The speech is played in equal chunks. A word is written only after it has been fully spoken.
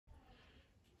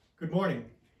Good morning,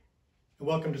 and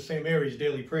welcome to St. Mary's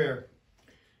Daily Prayer.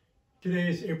 Today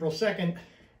is April 2nd,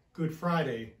 Good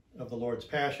Friday of the Lord's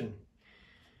Passion.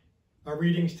 Our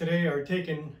readings today are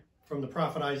taken from the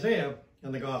prophet Isaiah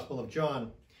and the Gospel of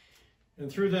John,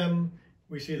 and through them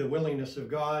we see the willingness of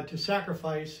God to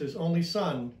sacrifice his only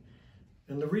Son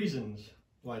and the reasons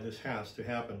why this has to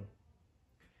happen.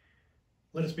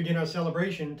 Let us begin our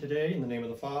celebration today in the name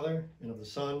of the Father, and of the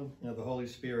Son, and of the Holy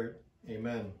Spirit.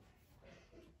 Amen.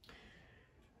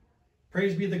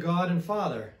 Praise be the God and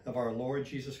Father of our Lord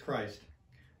Jesus Christ,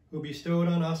 who bestowed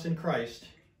on us in Christ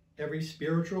every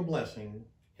spiritual blessing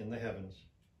in the heavens.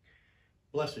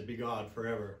 Blessed be God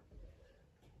forever.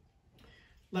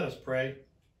 Let us pray.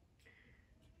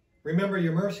 Remember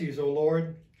your mercies, O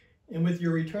Lord, and with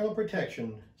your eternal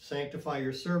protection, sanctify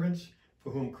your servants,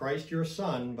 for whom Christ your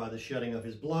Son, by the shedding of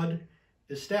his blood,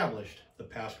 established the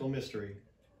Paschal mystery,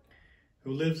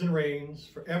 who lives and reigns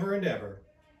forever and ever.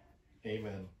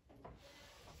 Amen.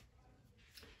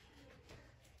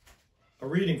 A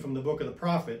reading from the book of the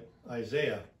prophet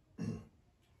Isaiah.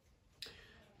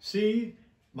 See,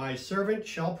 my servant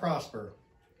shall prosper.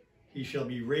 He shall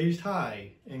be raised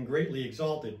high and greatly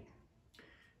exalted.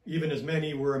 Even as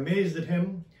many were amazed at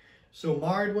him, so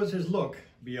marred was his look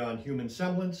beyond human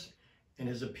semblance, and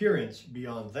his appearance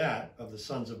beyond that of the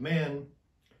sons of man,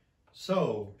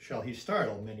 so shall he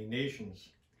startle many nations.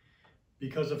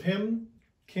 Because of him,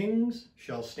 kings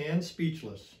shall stand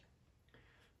speechless.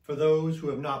 For those who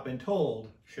have not been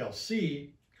told shall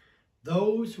see,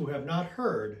 those who have not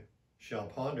heard shall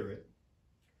ponder it.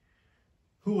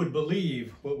 Who would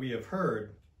believe what we have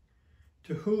heard?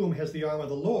 To whom has the arm of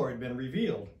the Lord been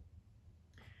revealed?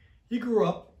 He grew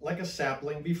up like a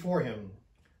sapling before him,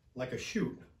 like a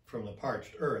shoot from the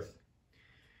parched earth.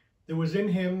 There was in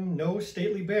him no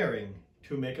stately bearing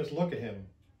to make us look at him,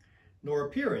 nor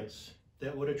appearance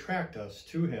that would attract us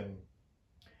to him.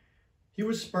 He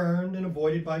was spurned and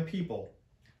avoided by people,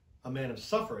 a man of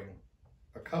suffering,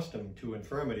 accustomed to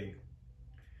infirmity,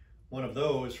 one of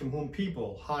those from whom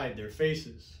people hide their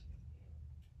faces,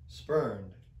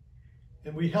 spurned,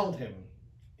 and we held him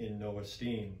in no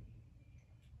esteem.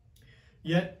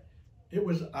 Yet it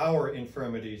was our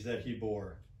infirmities that he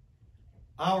bore,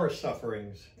 our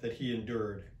sufferings that he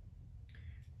endured,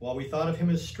 while we thought of him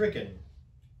as stricken,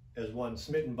 as one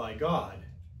smitten by God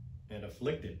and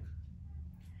afflicted.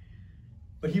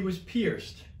 But he was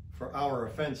pierced for our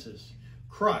offenses,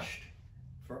 crushed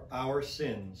for our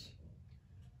sins.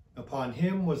 Upon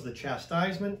him was the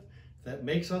chastisement that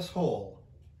makes us whole.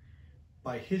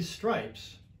 By his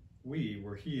stripes we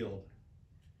were healed.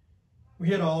 We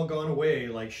had all gone away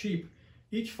like sheep,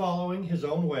 each following his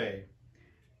own way.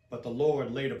 But the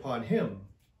Lord laid upon him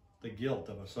the guilt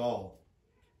of us all.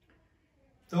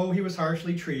 Though he was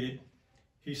harshly treated,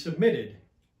 he submitted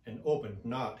and opened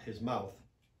not his mouth.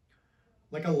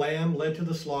 Like a lamb led to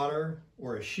the slaughter,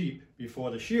 or a sheep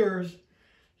before the shearers,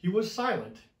 he was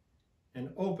silent and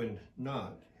opened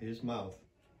not his mouth.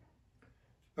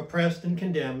 Oppressed and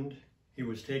condemned, he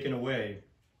was taken away.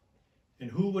 And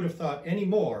who would have thought any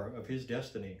more of his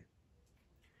destiny?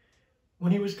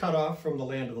 When he was cut off from the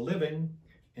land of the living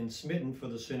and smitten for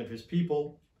the sin of his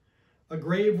people, a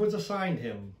grave was assigned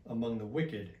him among the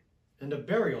wicked, and a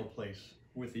burial place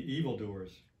with the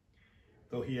evildoers,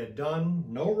 though he had done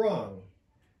no wrong,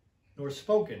 nor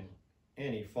spoken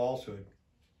any falsehood.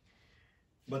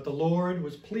 But the Lord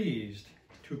was pleased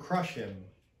to crush him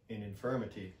in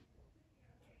infirmity.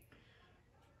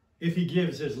 If he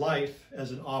gives his life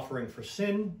as an offering for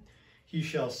sin, he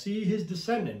shall see his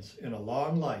descendants in a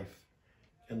long life,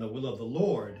 and the will of the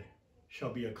Lord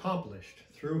shall be accomplished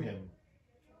through him.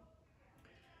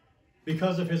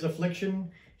 Because of his affliction,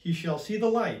 he shall see the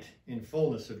light in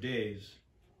fullness of days.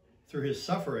 Through his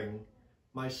suffering,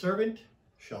 my servant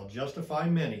shall justify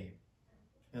many,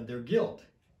 and their guilt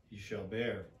he shall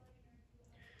bear.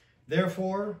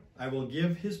 Therefore I will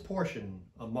give his portion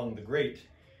among the great,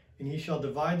 and he shall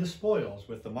divide the spoils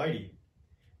with the mighty,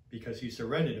 because he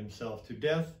surrendered himself to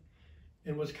death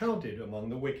and was counted among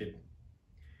the wicked.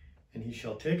 And he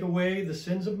shall take away the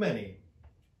sins of many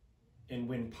and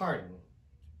win pardon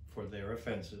for their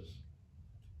offenses.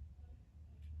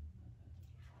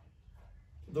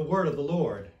 The word of the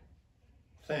Lord.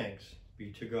 Thanks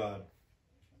be to God.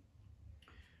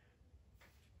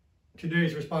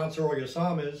 Today's responsorial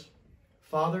psalm is,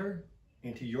 Father,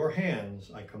 into your hands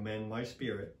I commend my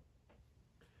spirit.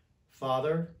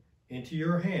 Father, into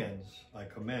your hands I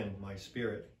commend my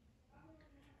spirit.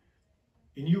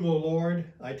 In you, O Lord,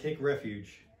 I take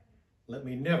refuge. Let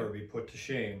me never be put to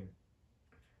shame.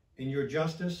 In your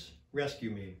justice,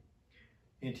 rescue me.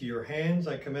 Into your hands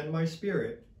I commend my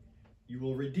spirit. You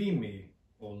will redeem me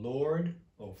O Lord,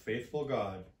 O faithful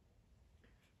God.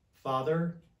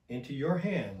 Father, into your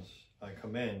hands I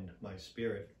commend my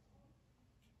spirit.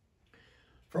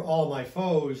 For all my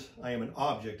foes I am an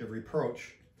object of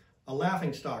reproach, a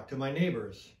laughingstock to my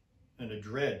neighbors, and a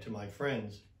dread to my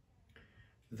friends.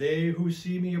 They who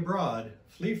see me abroad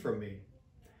flee from me.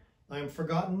 I am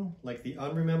forgotten like the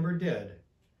unremembered dead.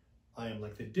 I am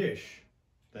like the dish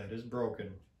that is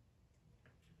broken.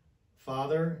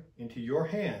 Father, into your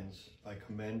hands I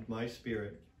commend my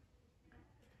spirit.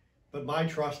 But my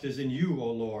trust is in you,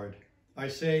 O Lord. I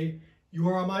say, you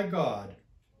are my God.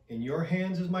 In your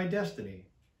hands is my destiny.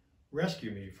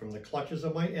 Rescue me from the clutches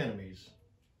of my enemies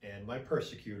and my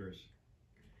persecutors.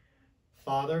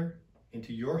 Father,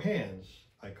 into your hands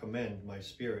I commend my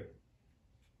spirit.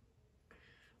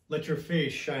 Let your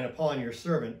face shine upon your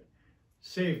servant.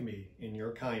 Save me in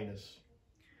your kindness.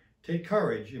 Take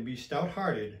courage and be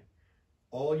stout-hearted,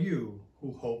 all you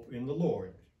who hope in the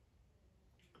Lord.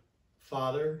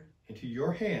 Father, into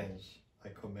your hands I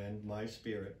commend my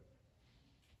spirit.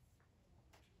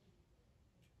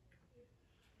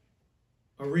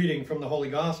 A reading from the Holy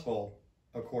Gospel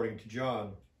according to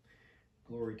John.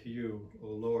 Glory to you, O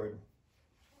Lord.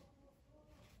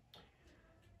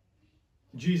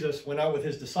 Jesus went out with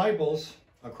his disciples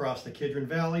across the Kidron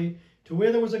Valley to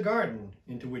where there was a garden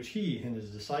into which he and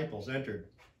his disciples entered.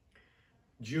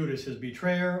 Judas, his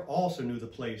betrayer, also knew the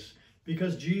place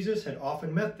because Jesus had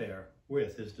often met there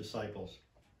with his disciples.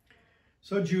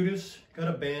 So Judas got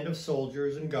a band of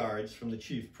soldiers and guards from the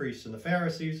chief priests and the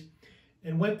Pharisees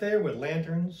and went there with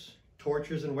lanterns,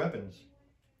 torches, and weapons.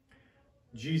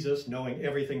 Jesus, knowing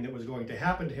everything that was going to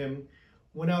happen to him,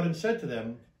 went out and said to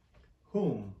them,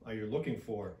 "Whom are you looking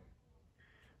for?"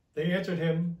 They answered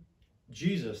him,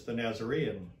 "Jesus the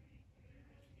Nazarene."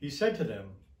 He said to them,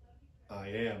 "I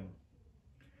am."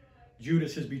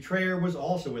 Judas, his betrayer, was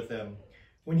also with them.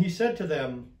 When he said to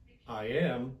them, "I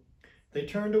am," they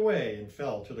turned away and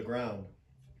fell to the ground.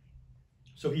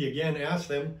 So he again asked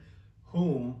them,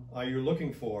 "Whom are you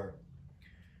looking for?"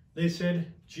 They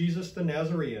said, "Jesus the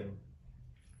Nazarene."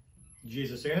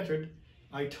 Jesus answered,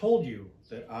 "I told you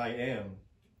that I am.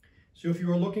 So if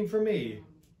you are looking for me,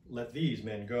 let these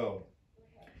men go."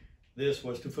 This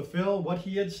was to fulfill what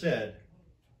he had said,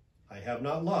 "I have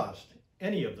not lost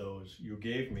any of those you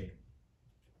gave me."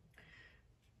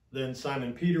 Then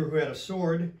Simon Peter, who had a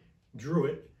sword, drew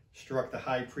it, struck the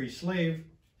high priest's slave,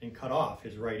 and cut off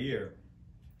his right ear.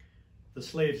 The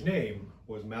slave's name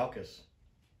was Malchus.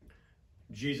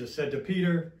 Jesus said to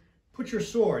Peter, "Put your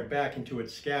sword back into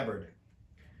its scabbard.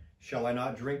 Shall I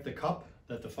not drink the cup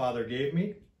that the Father gave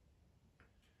me?"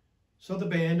 So the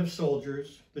band of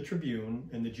soldiers, the tribune,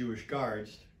 and the Jewish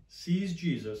guards seized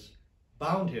Jesus,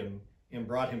 bound him, and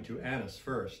brought him to Annas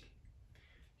first.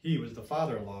 He was the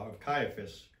father-in-law of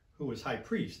Caiaphas, who was high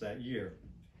priest that year.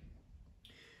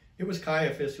 It was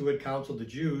Caiaphas who had counseled the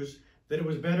Jews that it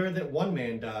was better that one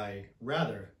man die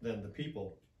rather than the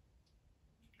people.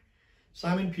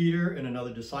 Simon Peter and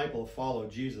another disciple followed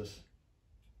Jesus.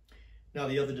 Now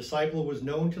the other disciple was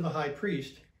known to the high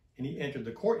priest, and he entered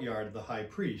the courtyard of the high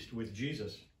priest with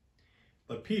Jesus.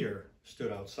 But Peter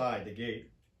stood outside the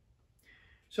gate.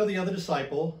 So the other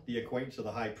disciple, the acquaintance of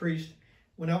the high priest,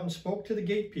 went out and spoke to the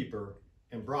gatekeeper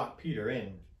and brought Peter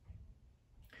in.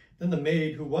 Then the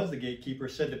maid, who was the gatekeeper,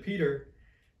 said to Peter,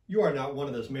 "You are not one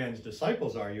of this man's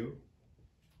disciples, are you?"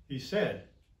 He said,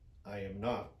 "I am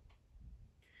not."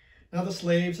 Now the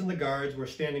slaves and the guards were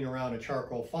standing around a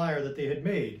charcoal fire that they had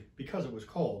made because it was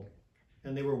cold,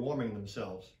 and they were warming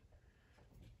themselves.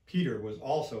 Peter was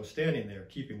also standing there,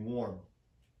 keeping warm.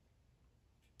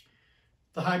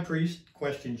 The high priest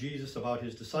questioned Jesus about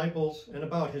his disciples and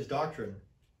about his doctrine.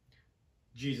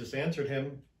 Jesus answered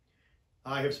him,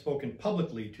 "I have spoken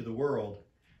publicly to the world.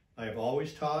 I have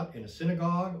always taught in a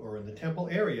synagogue or in the temple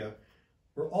area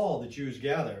where all the Jews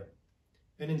gather,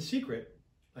 and in secret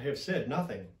I have said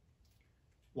nothing.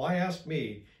 Why ask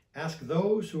me? Ask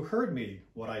those who heard me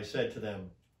what I said to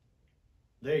them.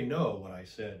 They know what I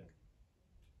said."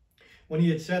 When he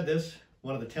had said this,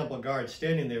 one of the temple guards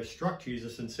standing there struck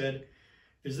Jesus and said,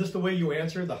 "Is this the way you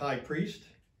answer the high priest?"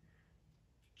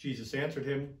 Jesus answered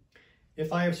him,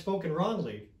 "If I have spoken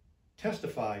wrongly,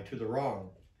 testify to the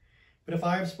wrong. But if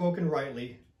I have spoken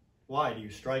rightly, why do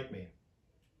you strike me?"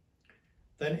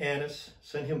 Then Annas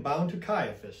sent him bound to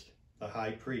Caiaphas, the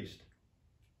high priest.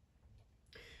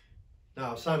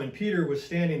 Now Simon Peter was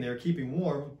standing there keeping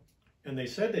warm, and they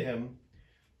said to him,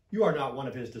 "You are not one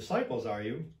of his disciples, are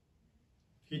you?"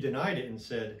 He denied it and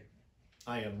said,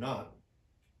 "I am not."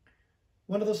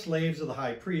 One of the slaves of the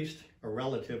high priest, a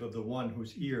relative of the one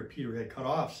whose ear Peter had cut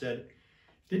off, said,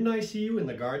 "Didn't I see you in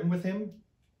the garden with him?"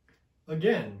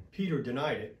 Again, Peter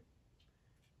denied it,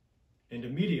 and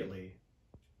immediately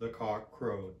the cock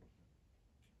crowed.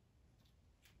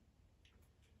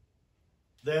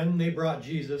 Then they brought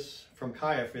Jesus from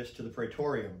Caiaphas to the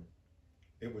praetorium.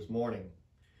 It was morning,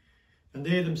 and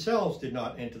they themselves did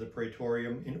not enter the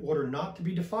praetorium in order not to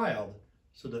be defiled,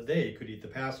 so that they could eat the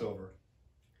Passover.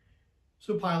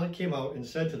 So Pilate came out and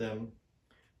said to them,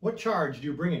 "What charge do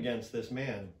you bring against this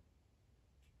man?"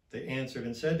 They answered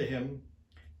and said to him,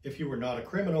 "If you were not a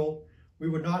criminal, we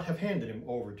would not have handed him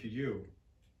over to you."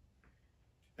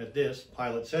 At this,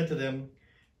 Pilate said to them,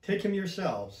 "Take him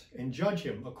yourselves and judge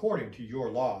him according to your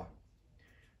law."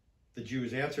 The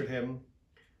Jews answered him,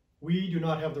 "We do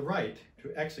not have the right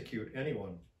to execute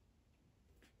anyone,"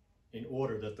 in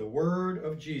order that the word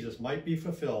of Jesus might be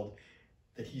fulfilled,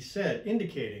 that he said,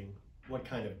 indicating what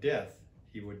kind of death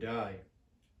he would die.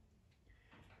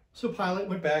 So Pilate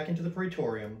went back into the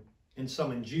praetorium and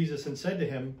summoned Jesus and said to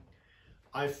him,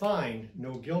 "I find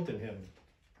no guilt in him."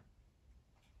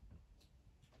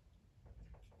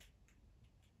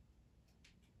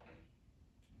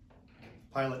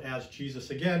 Pilate asked Jesus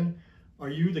again, "Are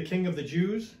you the king of the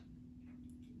Jews?"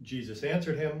 Jesus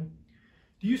answered him,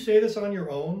 "Do you say this on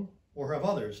your own, or have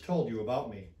others told you about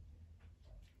me?"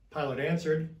 Pilate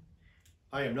answered,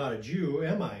 "I am not a Jew,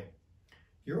 am I?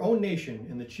 Your own nation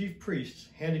and the chief priests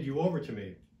handed you over to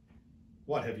me.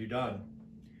 What have you done?"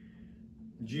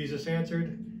 Jesus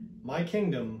answered, "My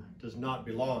kingdom does not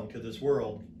belong to this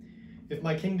world. If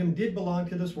my kingdom did belong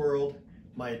to this world,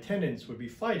 my attendants would be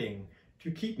fighting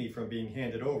to keep me from being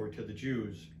handed over to the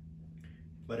Jews.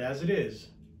 But as it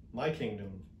is, my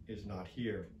kingdom is not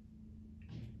here."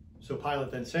 So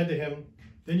Pilate then said to him,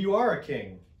 "Then you are a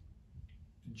king."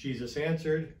 Jesus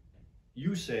answered,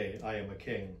 "You say I am a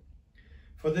king.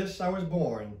 For this I was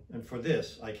born, and for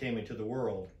this I came into the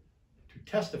world, to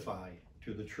testify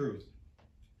to the truth.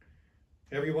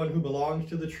 Everyone who belongs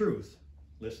to the truth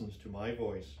listens to my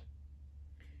voice."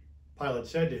 Pilate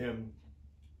said to him,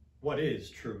 "What is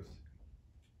truth?"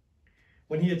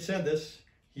 When he had said this,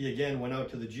 he again went out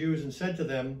to the Jews and said to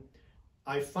them,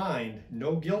 "I find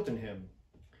no guilt in him.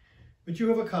 But you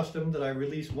have a custom that I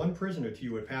release one prisoner to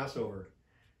you at Passover.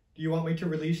 Do you want me to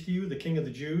release to you the King of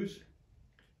the Jews?"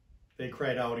 They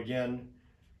cried out again,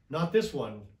 "Not this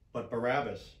one, but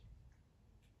Barabbas."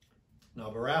 Now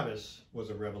Barabbas was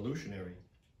a revolutionary.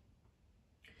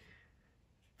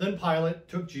 Then Pilate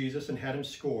took Jesus and had him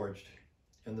scourged,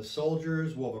 and the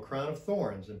soldiers wove a crown of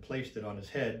thorns and placed it on his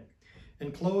head,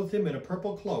 and clothed him in a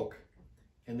purple cloak.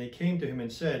 And they came to him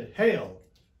and said, "Hail,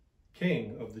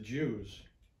 King of the Jews!"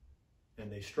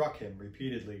 And they struck him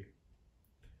repeatedly.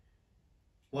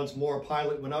 Once more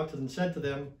Pilate went out to them and said to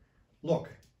them, "Look,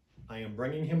 I am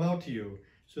bringing him out to you,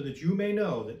 so that you may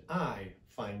know that I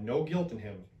find no guilt in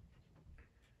him."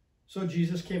 So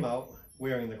Jesus came out,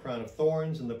 wearing the crown of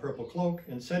thorns and the purple cloak,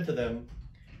 and said to them,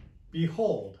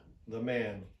 "Behold the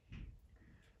man."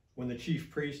 When the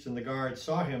chief priests and the guards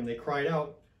saw him, they cried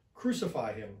out,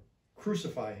 "Crucify him!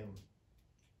 Crucify him!"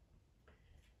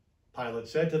 Pilate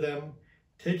said to them,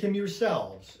 "Take him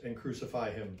yourselves and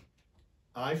crucify him.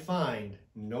 I find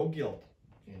no guilt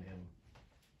in him."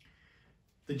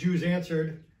 The Jews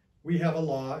answered, "We have a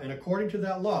law, and according to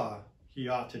that law, he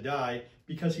ought to die,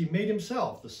 because he made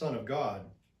himself the Son of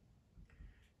God."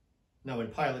 Now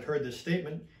when Pilate heard this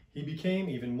statement, he became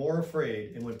even more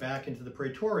afraid and went back into the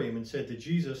praetorium and said to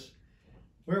Jesus,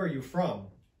 "Where are you from?"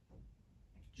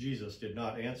 Jesus did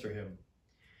not answer him.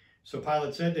 So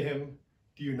Pilate said to him,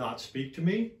 "Do you not speak to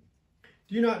me?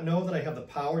 Do you not know that I have the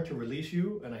power to release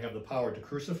you and I have the power to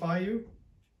crucify you?"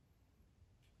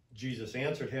 Jesus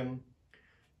answered him,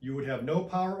 "You would have no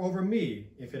power over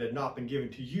me if it had not been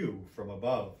given to you from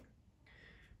above.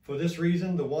 For this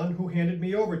reason, the one who handed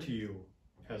me over to you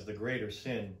has the greater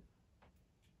sin."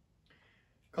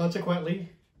 Consequently,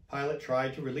 Pilate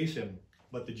tried to release him,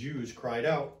 but the Jews cried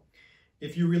out,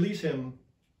 "If you release him,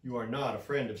 you are not a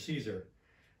friend of Caesar.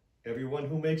 Everyone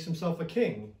who makes himself a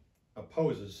king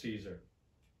opposes Caesar."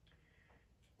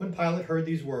 When Pilate heard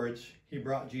these words, he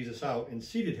brought Jesus out and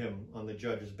seated him on the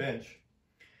judge's bench,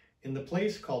 in the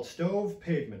place called Stove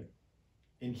Pavement,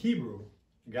 in Hebrew,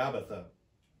 Gabbatha.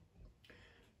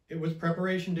 It was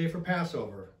preparation day for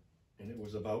Passover, and it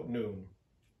was about noon.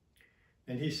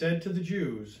 And he said to the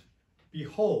Jews,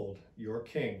 "Behold your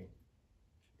king."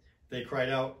 They cried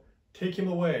out, take him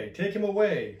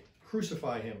away,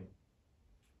 crucify him."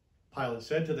 Pilate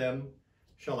said to them,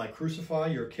 "Shall I crucify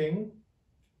your king?"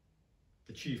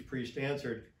 The chief priest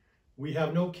answered, "We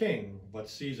have no king but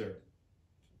Caesar."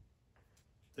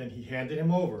 Then he handed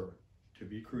him over to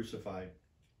be crucified.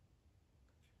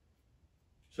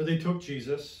 So they took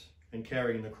Jesus, and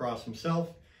carrying the cross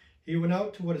himself, he went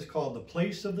out to what is called the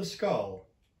place of the skull,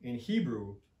 in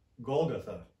Hebrew,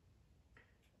 Golgotha.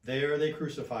 There they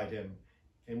crucified him,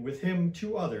 and with him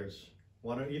 2 others,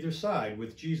 one on either side,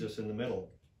 with Jesus in the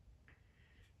middle.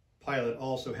 Pilate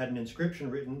also had an inscription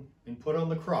written and put on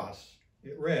the cross.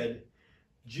 It read,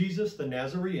 "Jesus the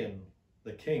Nazarene,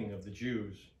 the King of the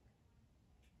Jews."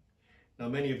 Now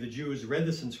many of the Jews read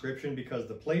this inscription because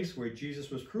the place where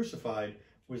Jesus was crucified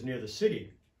was near the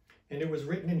city, and it was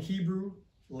written in Hebrew,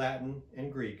 Latin,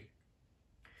 and Greek.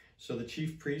 So the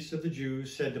chief priests of the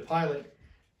Jews said to Pilate,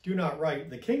 "Do not write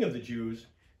the King of the Jews,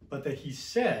 but that he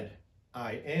said,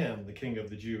 'I am the King of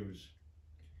the Jews.'"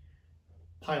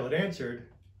 Pilate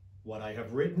answered, "What I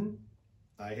have written,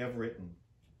 I have written."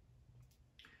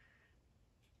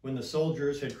 When the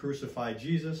soldiers had crucified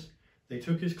Jesus, they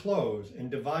took his clothes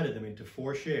and divided them into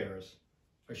 4 shares,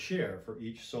 a share for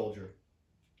each soldier.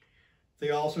 They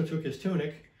also took his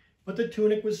tunic, but the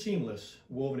tunic was seamless,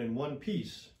 woven in one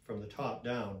piece from the top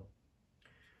down.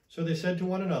 So they said to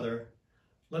one another,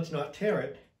 "Let's not tear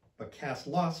it, but cast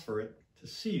lots for it to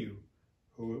see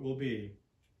who it will be,"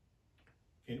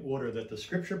 in order that the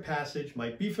scripture passage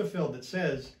might be fulfilled that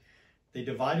says, "They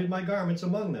divided my garments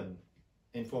among them,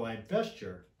 and for my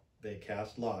vesture they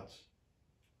cast lots."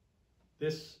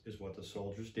 This is what the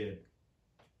soldiers did.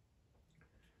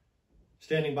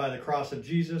 Standing by the cross of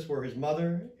Jesus were his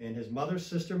mother and his mother's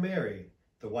sister Mary,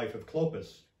 the wife of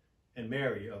Clopas, and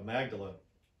Mary of Magdala.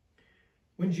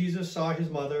 When Jesus saw his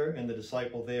mother and the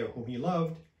disciple there whom he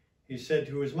loved, he said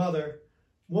to his mother,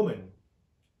 "Woman,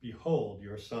 behold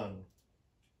your son."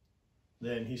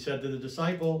 Then he said to the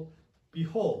disciple,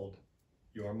 "Behold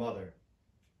your mother."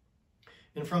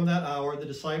 And from that hour the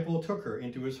disciple took her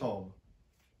into his home.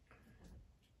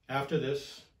 After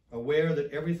this, aware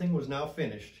that everything was now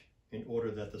finished, in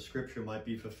order that the scripture might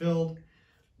be fulfilled,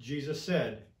 Jesus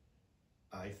said,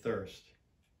 "I thirst."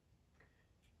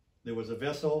 There was a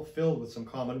vessel filled with some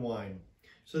common wine.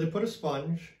 So they put a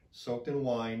sponge, soaked in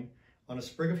wine, on a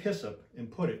sprig of hyssop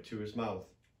and put it to his mouth.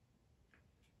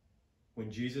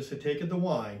 When Jesus had taken the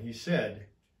wine, he said,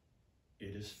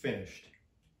 "It is finished."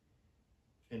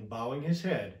 And bowing his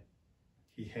head,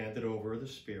 he handed over the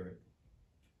Spirit.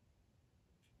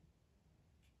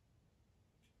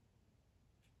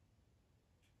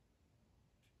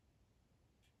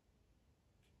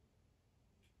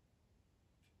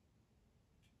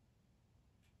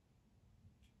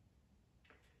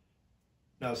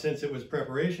 Now, since it was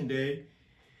preparation day,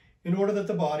 in order that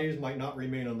the bodies might not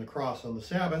remain on the cross on the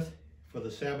Sabbath, for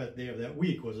the Sabbath day of that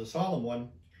week was a solemn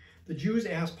one, the Jews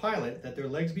asked Pilate that their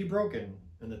legs be broken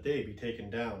and that they be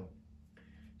taken down.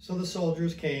 So the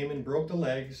soldiers came and broke the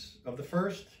legs of the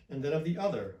first and then of the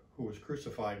other who was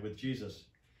crucified with Jesus.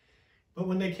 But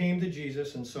when they came to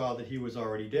Jesus and saw that he was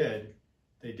already dead,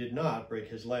 they did not break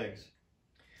his legs.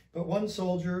 But one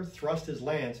soldier thrust his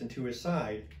lance into his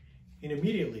side, and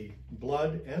immediately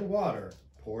blood and water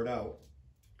poured out.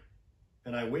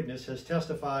 An eyewitness has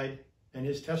testified, and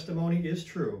his testimony is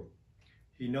true.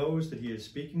 He knows that he is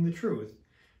speaking the truth,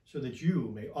 so that you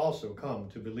may also come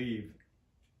to believe.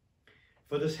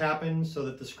 For this happened so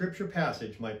that the scripture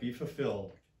passage might be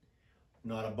fulfilled.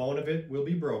 Not a bone of it will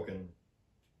be broken.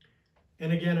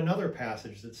 And again another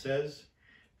passage that says,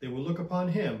 "They will look upon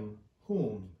him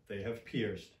whom they have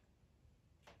pierced."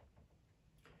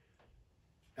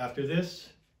 After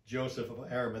this, Joseph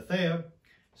of Arimathea,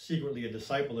 secretly a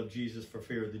disciple of Jesus for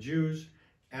fear of the Jews,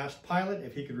 asked Pilate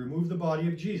if he could remove the body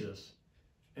of Jesus,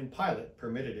 and Pilate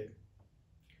permitted it.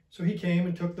 So he came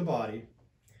and took the body,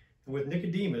 and with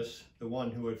Nicodemus, the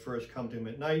one who had first come to him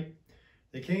at night,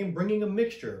 they came bringing a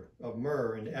mixture of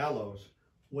myrrh and aloes,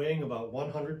 weighing about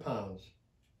 100 pounds.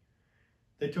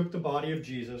 They took the body of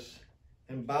Jesus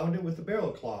and bound it with the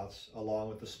burial cloths, along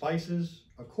with the spices,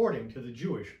 according to the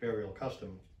Jewish burial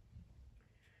custom.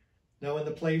 Now in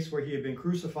the place where he had been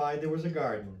crucified there was a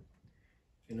garden,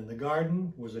 and in the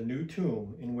garden was a new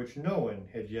tomb in which no one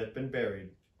had yet been buried.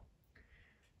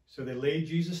 So they laid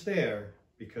Jesus there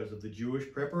because of the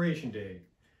Jewish preparation day,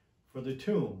 for the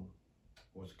tomb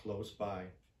was close by.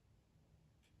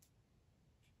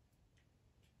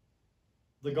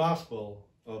 The Gospel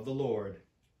of the Lord.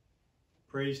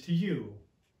 Praise to you,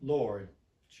 Lord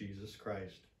Jesus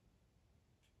Christ.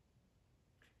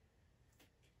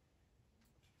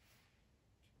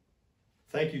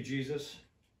 Thank you, Jesus,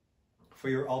 for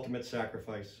your ultimate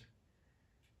sacrifice.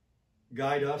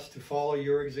 Guide us to follow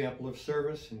your example of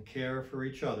service and care for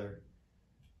each other,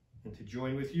 and to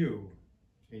join with you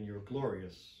in your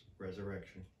glorious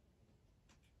resurrection.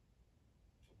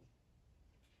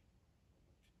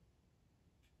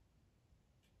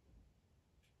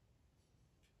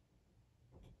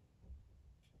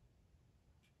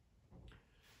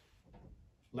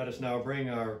 Let us now bring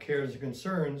our cares and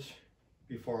concerns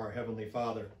before our Heavenly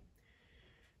Father.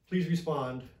 Please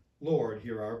respond, Lord,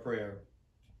 hear our prayer.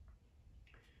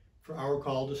 For our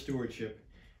call to stewardship,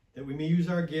 that we may use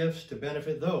our gifts to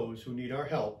benefit those who need our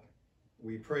help,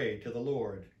 we pray to the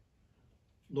Lord.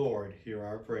 Lord, hear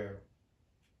our prayer.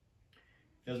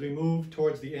 As we move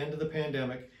towards the end of the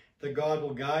pandemic, that God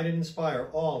will guide and inspire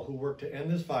all who work to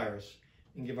end this virus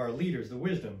and give our leaders the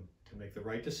wisdom to make the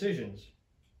right decisions,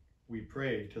 we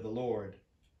pray to the Lord.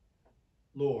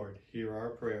 Lord, hear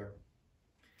our prayer.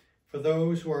 For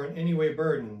those who are in any way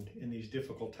burdened in these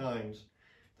difficult times,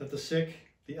 that the sick,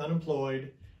 the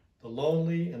unemployed, the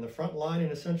lonely, and the frontline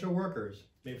and essential workers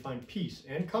may find peace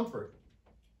and comfort,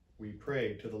 we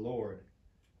pray to the Lord.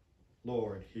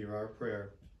 Lord, hear our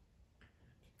prayer.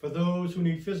 For those who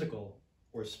need physical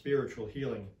or spiritual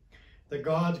healing, that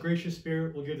God's gracious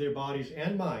Spirit will give their bodies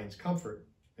and minds comfort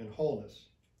and wholeness,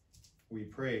 we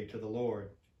pray to the Lord.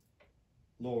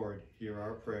 Lord, hear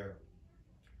our prayer.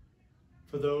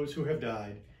 For those who have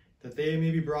died, that they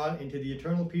may be brought into the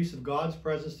eternal peace of God's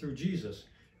presence through Jesus,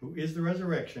 who is the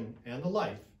resurrection and the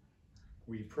life,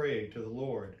 we pray to the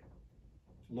Lord.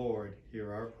 Lord,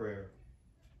 hear our prayer.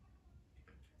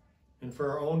 And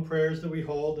for our own prayers that we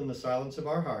hold in the silence of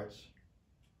our hearts,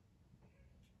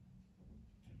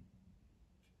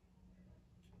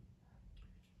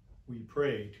 we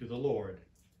pray to the Lord.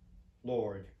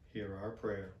 Lord, hear our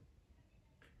prayer.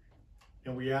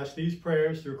 And we ask these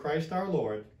prayers through Christ our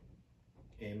Lord.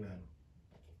 Amen.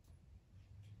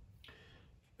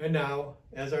 And now,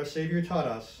 as our Savior taught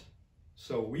us,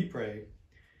 so we pray,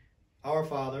 Our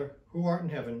Father, who art in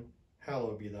heaven,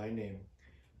 hallowed be thy name.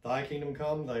 Thy kingdom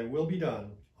come, thy will be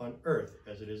done, on earth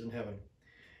as it is in heaven.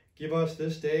 Give us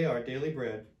this day our daily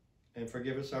bread, and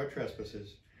forgive us our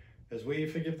trespasses, as we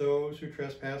forgive those who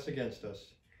trespass against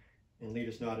us. And lead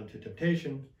us not into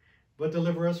temptation, but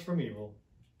deliver us from evil.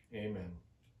 Amen.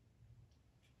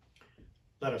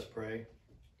 Let us pray.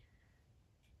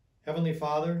 Heavenly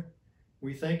Father,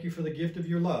 we thank you for the gift of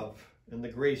your love and the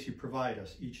grace you provide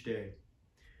us each day.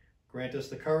 Grant us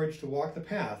the courage to walk the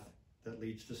path that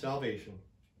leads to salvation.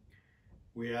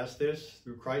 We ask this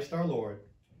through Christ our Lord.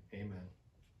 Amen.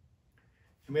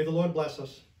 And may the Lord bless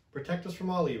us, protect us from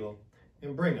all evil,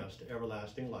 and bring us to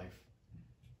everlasting life.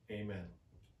 Amen.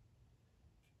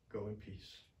 Go in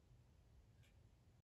peace.